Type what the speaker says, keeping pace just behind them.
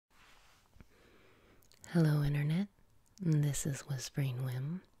Hello Internet, this is Whispering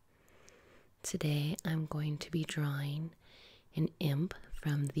Whim. Today I'm going to be drawing an imp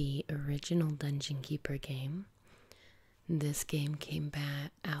from the original Dungeon Keeper game. This game came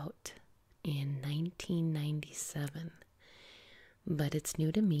back out in 1997, but it's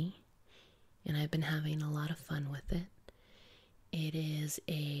new to me and I've been having a lot of fun with it. It is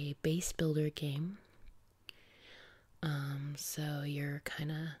a base builder game, so you're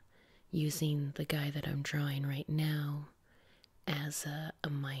kind of using the guy that I'm drawing right now as a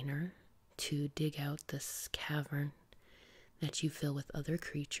miner to dig out this cavern that you fill with other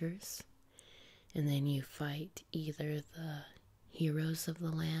creatures, and then you fight either the heroes of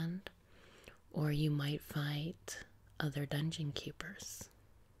the land or you might fight other dungeon keepers.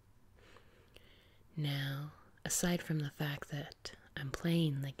 Now, aside from the fact that I'm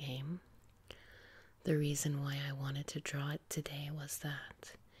playing the game, the reason why I wanted to draw it today was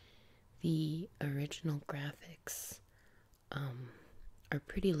that the original graphics are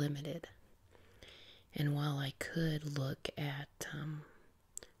pretty limited. And while I could look at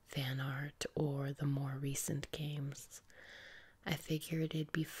fan art or the more recent games, I figured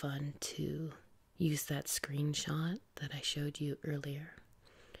it'd be fun to use that screenshot that I showed you earlier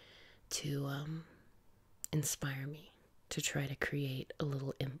to inspire me to try to create a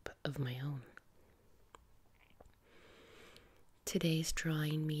little imp of my own. Today's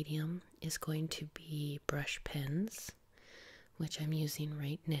drawing medium is going to be brush pens, which I'm using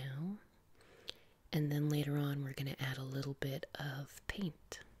right now, and then later on we're going to add a little bit of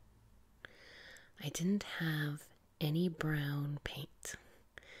paint. I didn't have any brown paint,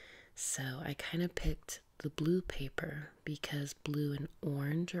 so I kind of picked the blue paper because blue and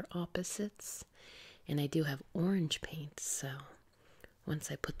orange are opposites, and I do have orange paint, so once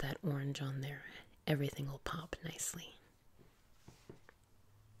I put that orange on there, everything will pop nicely.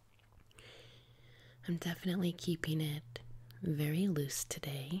 I'm definitely keeping it very loose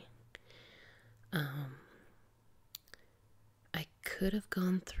today. I could have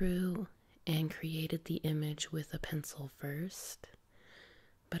gone through and created the image with a pencil first,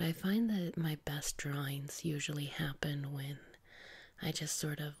 but I find that my best drawings usually happen when I just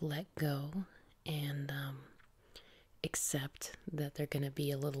sort of let go and accept that they're going to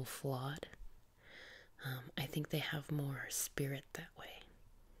be a little flawed. I think they have more spirit that way.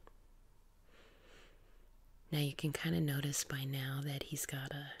 Now you can kind of notice by now that he's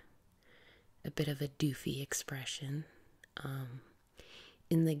got a bit of a doofy expression.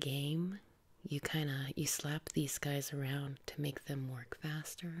 In the game, you slap these guys around to make them work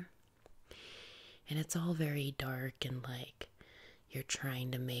faster. And it's all very dark and like you're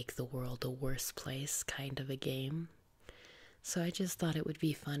trying to make the world a worse place kind of a game. So I just thought it would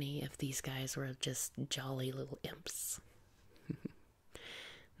be funny if these guys were just jolly little imps.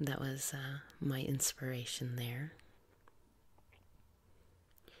 That was my inspiration there.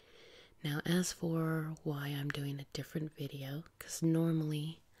 Now, as for why I'm doing a different video, because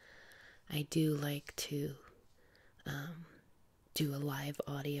normally I do like to do a live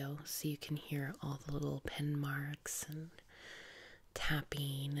audio so you can hear all the little pen marks and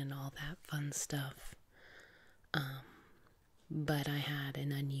tapping and all that fun stuff. But I had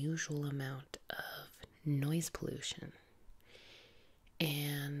an unusual amount of noise pollution.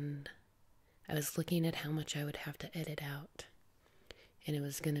 And I was looking at how much I would have to edit out. And it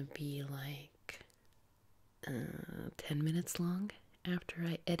was going to be like 10 minutes long after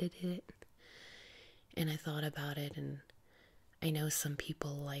I edited it. And I thought about it, and I know some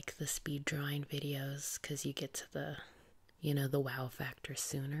people like the speed drawing videos because you get to the wow factor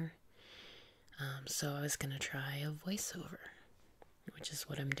sooner. So I was going to try a voiceover, which is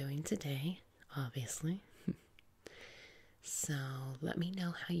what I'm doing today, obviously. So let me know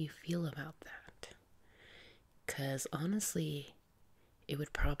how you feel about that. Because honestly, it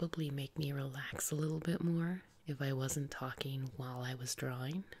would probably make me relax a little bit more if I wasn't talking while I was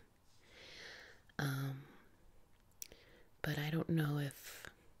drawing. But I don't know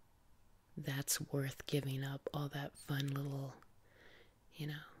if that's worth giving up all that fun little,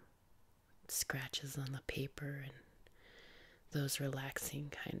 scratches on the paper and those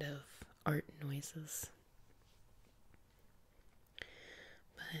relaxing kind of art noises.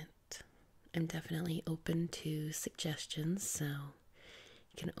 But I'm definitely open to suggestions, so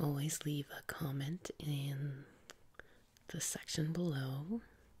you can always leave a comment in the section below.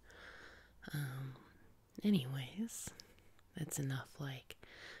 Anyways, that's enough like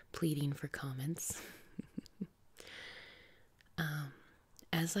pleading for comments.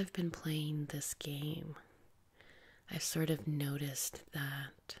 As I've been playing this game, I've sort of noticed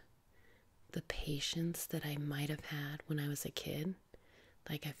that the patience that I might have had when I was a kid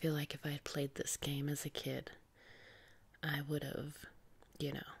Like, I feel like if I had played this game as a kid, I would have,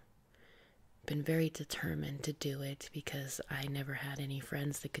 you know, been very determined to do it because I never had any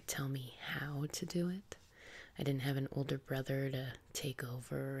friends that could tell me how to do it. I didn't have an older brother to take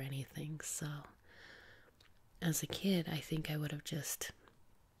over or anything, so as a kid, I think I would have just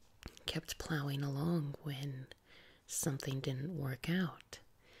kept plowing along when something didn't work out.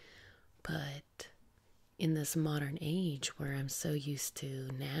 But in this modern age where I'm so used to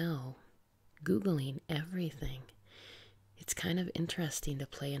now Googling everything, it's kind of interesting to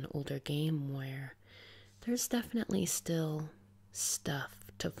play an older game where there's definitely still stuff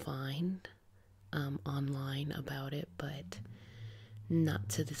to find online about it, but not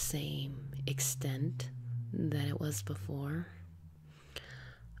to the same extent that it was before.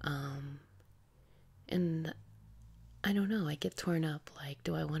 And I don't know, I get torn up, like,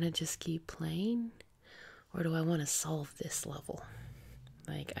 do I want to just keep playing or do I want to solve this level?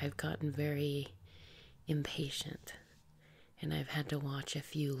 Like, I've gotten very impatient and I've had to watch a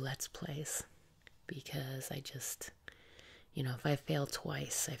few Let's Plays because I just, if I fail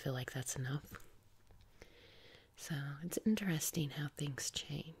twice, I feel like that's enough. So it's interesting how things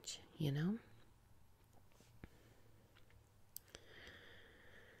change,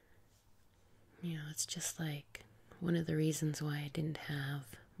 it's just like one of the reasons why I didn't have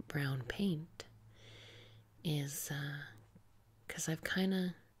brown paint is because I've kind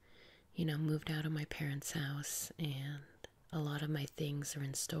of, moved out of my parents' house and a lot of my things are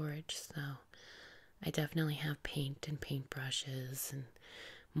in storage. So I definitely have paint and paintbrushes and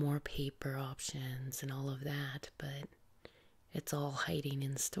more paper options and all of that, but it's all hiding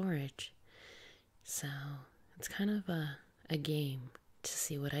in storage. So it's kind of a game to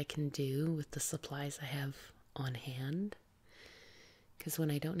see what I can do with the supplies I have on hand. Because when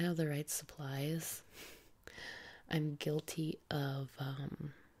I don't have the right supplies, I'm guilty of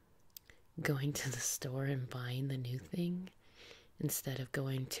going to the store and buying the new thing instead of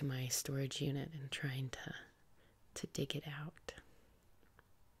going to my storage unit and trying to dig it out.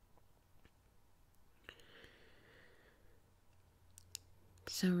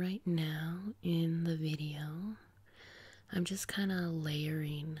 So right now in the video, I'm just kind of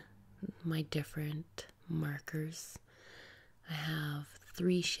layering my different markers. I have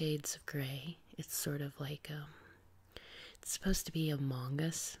 3 shades of gray. It's sort of like it's supposed to be a Among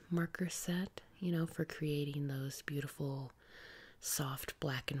Us marker set, for creating those beautiful soft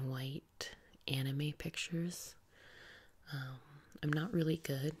black and white anime pictures. I'm not really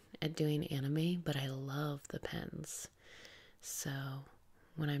good at doing anime, but I love the pens. So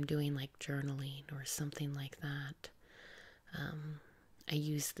when I'm doing like journaling or something like that, I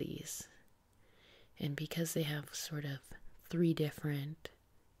use these. And because they have sort of 3 different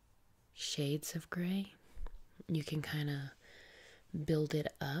shades of gray, you can kind of build it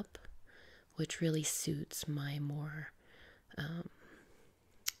up, which really suits my more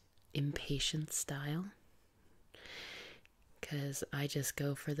impatient style. Because I just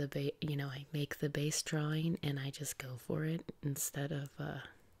go for the I make the base drawing and I just go for it instead of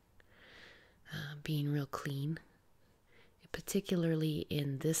being real clean. Particularly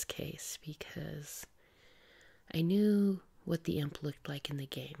in this case, because I knew what the imp looked like in the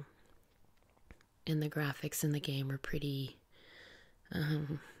game. And the graphics in the game were pretty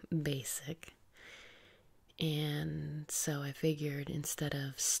basic. And so I figured instead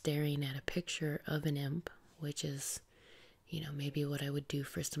of staring at a picture of an imp, which is, maybe what I would do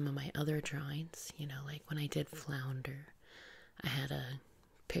for some of my other drawings, like when I did Flounder, I had a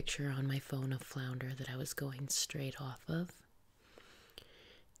picture on my phone of Flounder that I was going straight off of.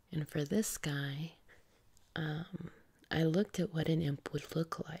 And for this guy, I looked at what an imp would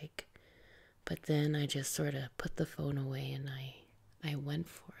look like, but then I just sort of put the phone away and I went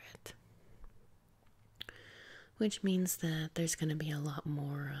for it. Which means that there's going to be a lot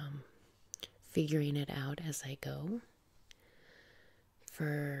more figuring it out as I go.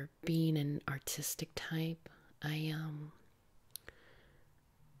 For being an artistic type, I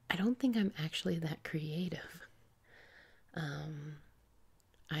don't think I'm actually that creative.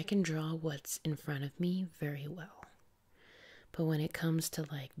 I can draw what's in front of me very well. But when it comes to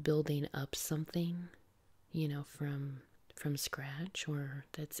like building up something, from scratch or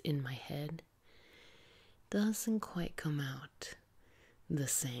that's in my head, doesn't quite come out the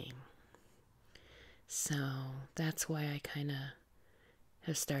same. So that's why I kind of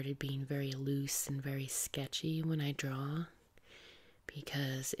have started being very loose and very sketchy when I draw,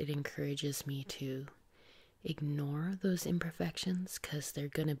 because it encourages me to ignore those imperfections because they're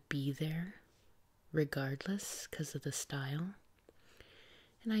gonna be there regardless because of the style.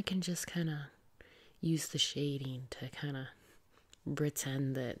 And I can just kind of use the shading to kind of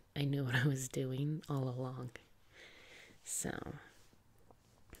pretend that I knew what I was doing all along. So,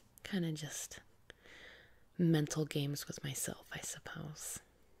 kind of just mental games with myself, I suppose.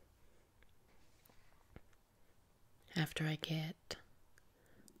 After I get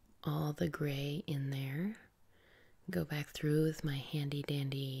all the gray in there, go back through with my handy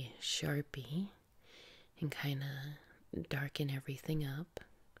dandy Sharpie and kind of darken everything up.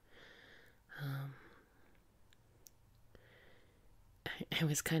 I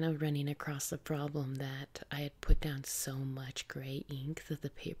was kind of running across the problem that I had put down so much gray ink that the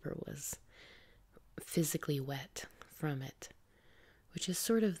paper was physically wet from it, which is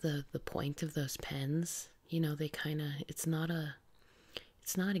sort of the point of those pens. You know, they kind of, it's not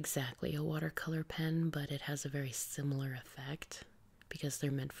exactly a watercolor pen, but it has a very similar effect because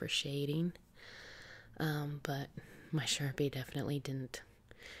they're meant for shading. But my Sharpie definitely didn't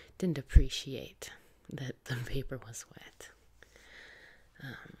appreciate that the paper was wet.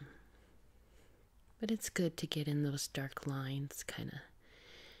 But it's good to get in those dark lines, kind of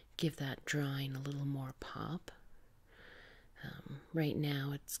give that drawing a little more pop. Right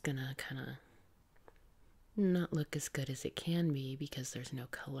now it's gonna kind of not look as good as it can be because there's no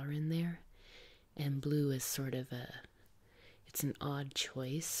color in there, and blue is sort of it's an odd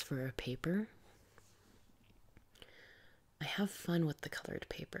choice for a paper. I have fun with the colored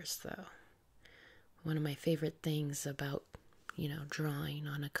papers though. One of my favorite things about, drawing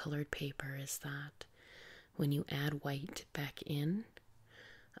on a colored paper is that when you add white back in,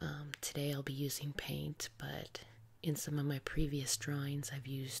 today I'll be using paint, but in some of my previous drawings I've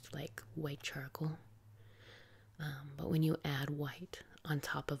used like white charcoal. But when you add white on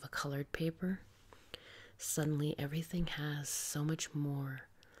top of a colored paper, suddenly everything has so much more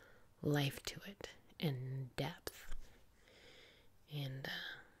life to it and depth. And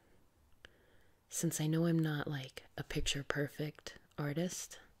since I know I'm not like a picture perfect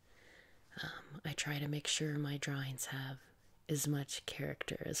artist, I try to make sure my drawings have as much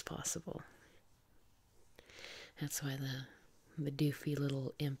character as possible. That's why the doofy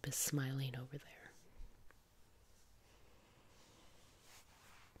little imp is smiling over there.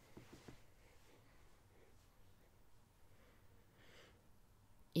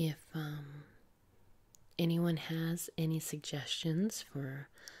 If anyone has any suggestions for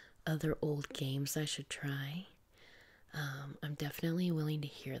other old games I should try, I'm definitely willing to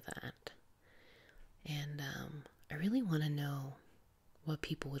hear that. And I really want to know what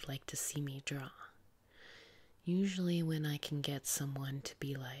people would like to see me draw. Usually when I can get someone to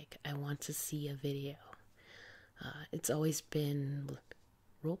be like, I want to see a video, it's always been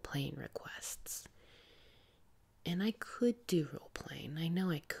role-playing requests. And I could do role-playing, I know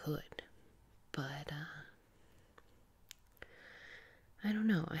I could, but I don't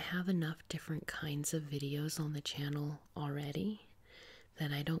know, I have enough different kinds of videos on the channel already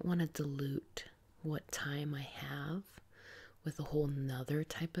that I don't want to dilute what time I have with a whole nother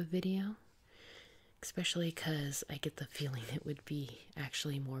type of video, especially because I get the feeling it would be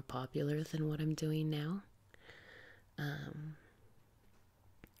actually more popular than what I'm doing now.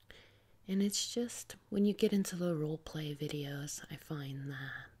 And it's just, when you get into the role play videos, I find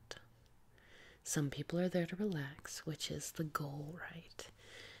that some people are there to relax, which is the goal, right?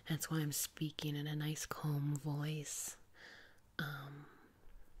 That's why I'm speaking in a nice calm voice.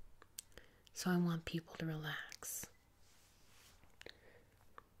 So I want people to relax.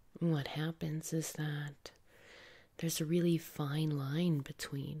 What happens is that there's a really fine line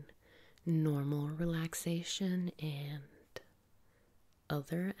between normal relaxation and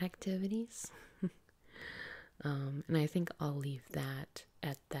other activities. And I think I'll leave that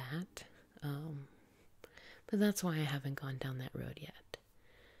at that. But that's why I haven't gone down that road yet.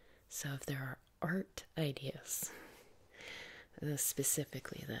 So if there are art ideas,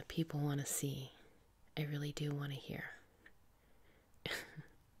 specifically that people want to see, I really do want to hear.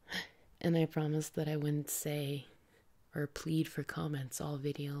 And I promised that I wouldn't say or plead for comments all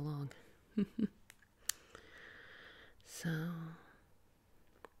video long. So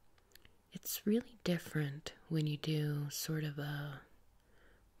it's really different when you do sort of a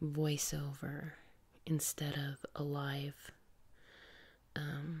voiceover instead of a live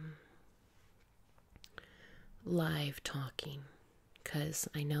talking, because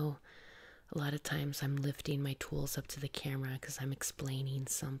I know a lot of times I'm lifting my tools up to the camera because I'm explaining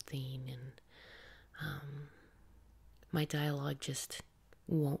something, and my dialogue just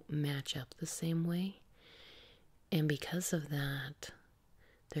won't match up the same way. And because of that,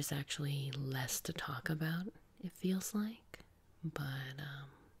 there's actually less to talk about, it feels like. But,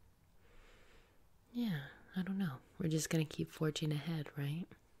 yeah, I don't know. We're just gonna keep forging ahead, right?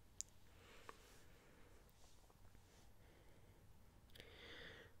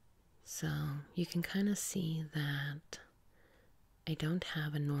 So you can kind of see that I don't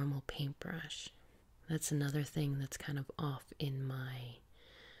have a normal paintbrush. That's another thing that's kind of off in my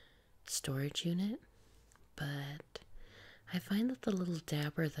storage unit. But I find that the little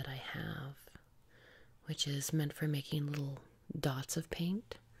dabber that I have, which is meant for making little dots of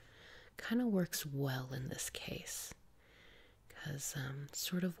paint, kind of works well in this case. Because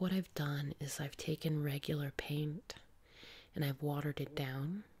sort of what I've done is I've taken regular paint and I've watered it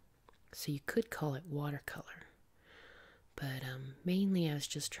down. So you could call it watercolor. But mainly I was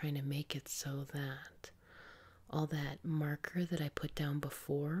just trying to make it so that all that marker that I put down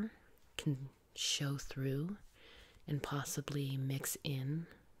before can show through and possibly mix in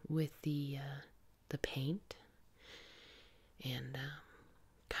with the paint and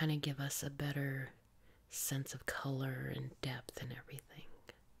kind of give us a better sense of color and depth and everything.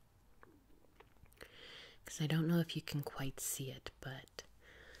 Because I don't know if you can quite see it, but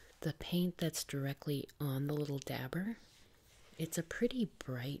the paint that's directly on the little dabber, it's a pretty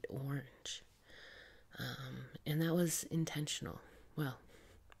bright orange. And that was intentional. Well,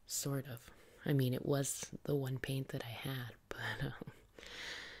 sort of. I mean, it was the one paint that I had,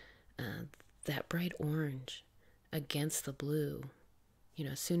 but that bright orange against the blue, you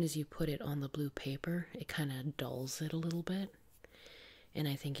know, as soon as you put it on the blue paper, it kind of dulls it a little bit. And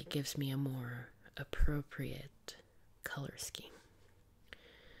I think it gives me a more appropriate color scheme.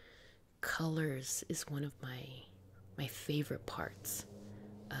 Colors is one of my favorite parts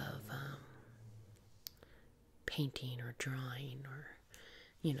of painting or drawing or,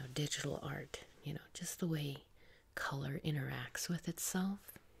 you know, digital art. You know, just the way color interacts with itself.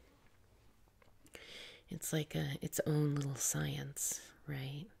 It's like its own little science,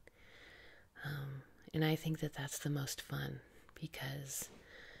 right? And I think that that's the most fun because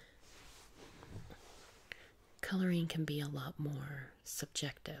coloring can be a lot more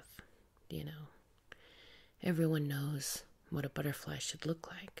subjective, you know. Everyone knows what a butterfly should look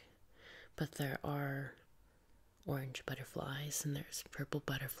like, but there are orange butterflies and there's purple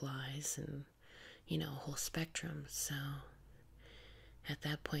butterflies and, you know, a whole spectrum. So at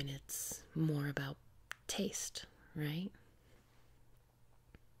that point it's more about taste, right?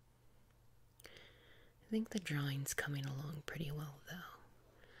 I think the drawing's coming along pretty well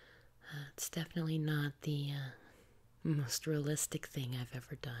though. It's definitely not the most realistic thing I've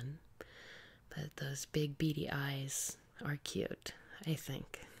ever done, but those big beady eyes are cute, I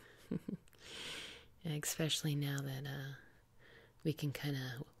think. Especially now that we can kind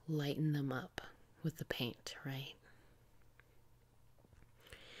of lighten them up with the paint, right?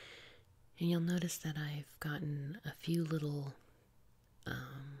 And you'll notice that I've gotten a few little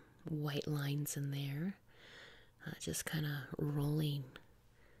white lines in there, just kind of rolling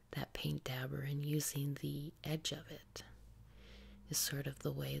that paint dabber and using the edge of it is sort of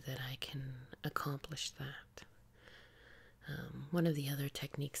the way that I can accomplish that. One of the other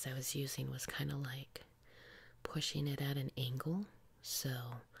techniques I was using was kind of like pushing it at an angle so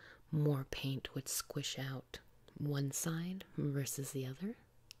more paint would squish out one side versus the other.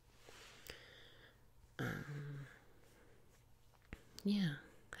 Yeah,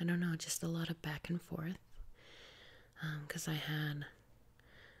 I don't know, just a lot of back and forth. Because I had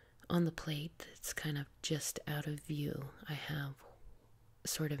on the plate, it's kind of just out of view. I have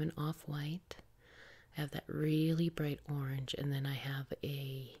sort of an off-white, I have that really bright orange, and then I have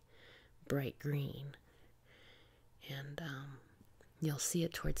a bright green. And you'll see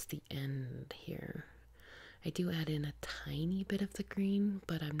it towards the end here. I do add in a tiny bit of the green,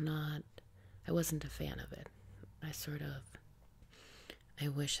 but I wasn't a fan of it. I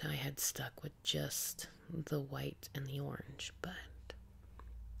wish I had stuck with just the white and the orange, but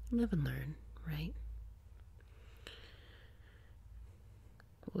live and learn, right?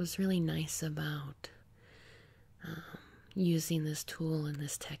 What was really nice about using this tool and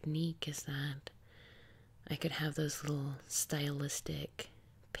this technique is that I could have those little stylistic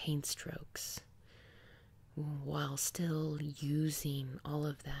paint strokes while still using all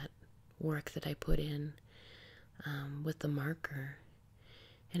of that work that I put in with the marker.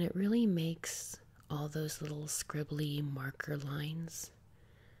 And it really makes all those little scribbly marker lines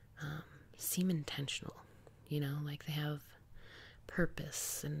seem intentional, you know, like they have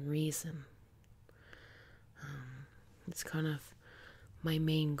purpose and reason. It's kind of my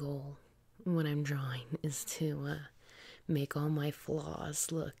main goal when I'm drawing is to make all my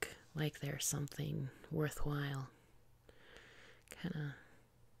flaws look like they're something worthwhile. Kind of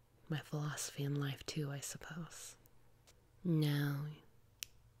my philosophy in life too, I suppose. Now,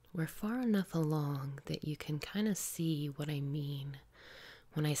 we're far enough along that you can kind of see what I mean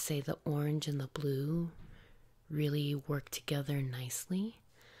when I say the orange and the blue really work together nicely.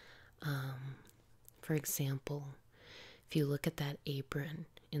 For example, if you look at that apron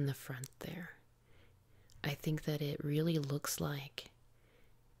in the front there, I think that it really looks like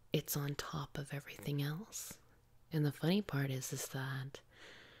it's on top of everything else. And the funny part is that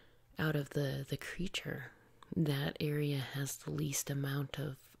out of the creature, that area has the least amount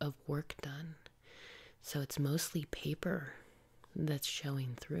of work done. So it's mostly paper that's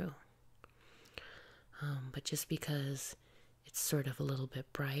showing through. But just because it's sort of a little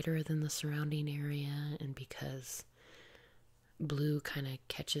bit brighter than the surrounding area, and because blue kind of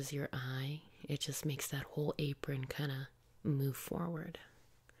catches your eye, it just makes that whole apron kind of move forward.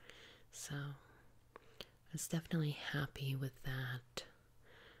 So I was definitely happy with that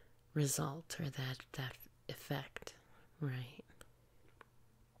result, or that effect, right?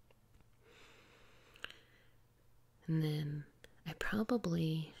 And then I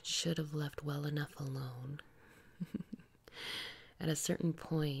probably should have left well enough alone. At a certain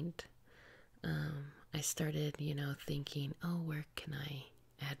point, I started, thinking, oh, where can I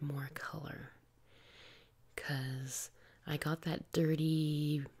add more color? Because I got that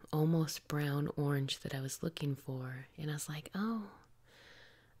dirty, almost brown orange that I was looking for. And I was like, oh,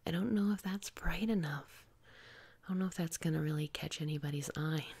 I don't know if that's bright enough. I don't know if that's going to really catch anybody's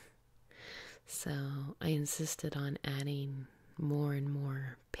eye. So I insisted on adding more and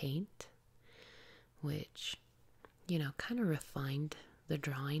more paint, which, kind of refined the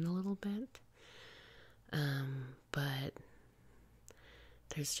drawing a little bit. But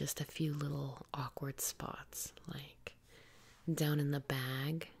there's just a few little awkward spots, like down in the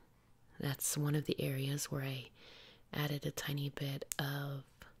bag. That's one of the areas where I added a tiny bit of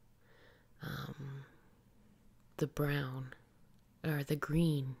the brown, or the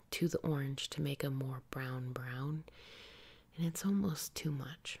green, to the orange to make a more brown. And it's almost too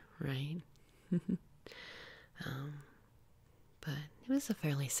much, right? But it was a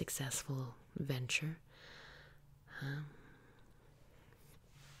fairly successful venture.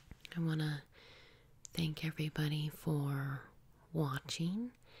 I want to thank everybody for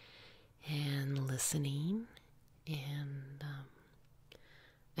watching and listening, and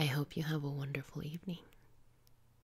I hope you have a wonderful evening.